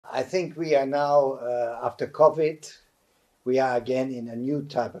I think we are now, after COVID, we are again in a new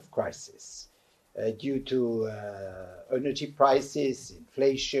type of crisis due to energy prices,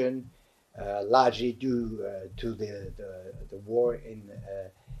 inflation, largely due to the war in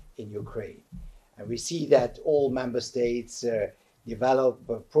Ukraine. And we see that all member states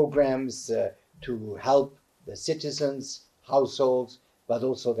develop programs to help the citizens, households, but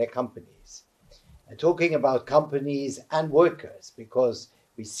also their companies. And talking about companies and workers, because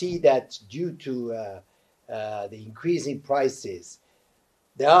we see that due to the increasing prices,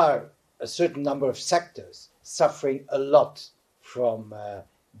 there are a certain number of sectors suffering a lot from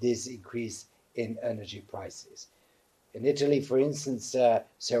this increase in energy prices. In Italy, for instance,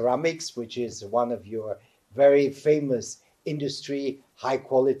 ceramics, which is one of your very famous industry, high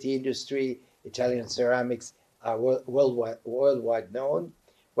quality industry, Italian ceramics are worldwide known.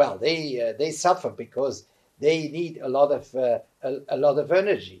 Well, they suffer because they need a lot of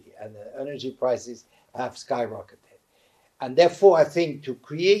energy, and the energy prices have skyrocketed. And therefore, I think to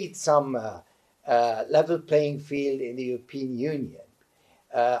create some level playing field in the European Union,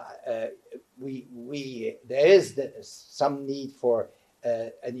 there is some need for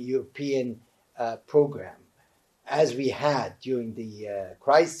a European program, as we had during the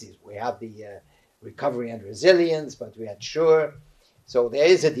crisis. We have the recovery and resilience, but we had SURE. So there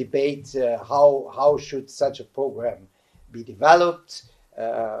is a debate how should such a program be developed.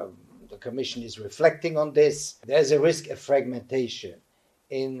 The Commission is reflecting on this. There's a risk of fragmentation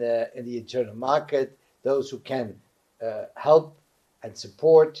in the internal market. Those who can help and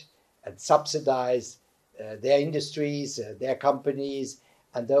support and subsidize their industries, their companies,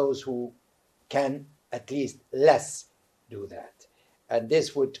 and those who can at least less do that. And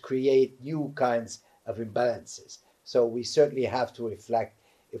this would create new kinds of imbalances. So we certainly have to reflect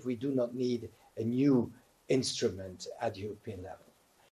if we do not need a new instrument at European level.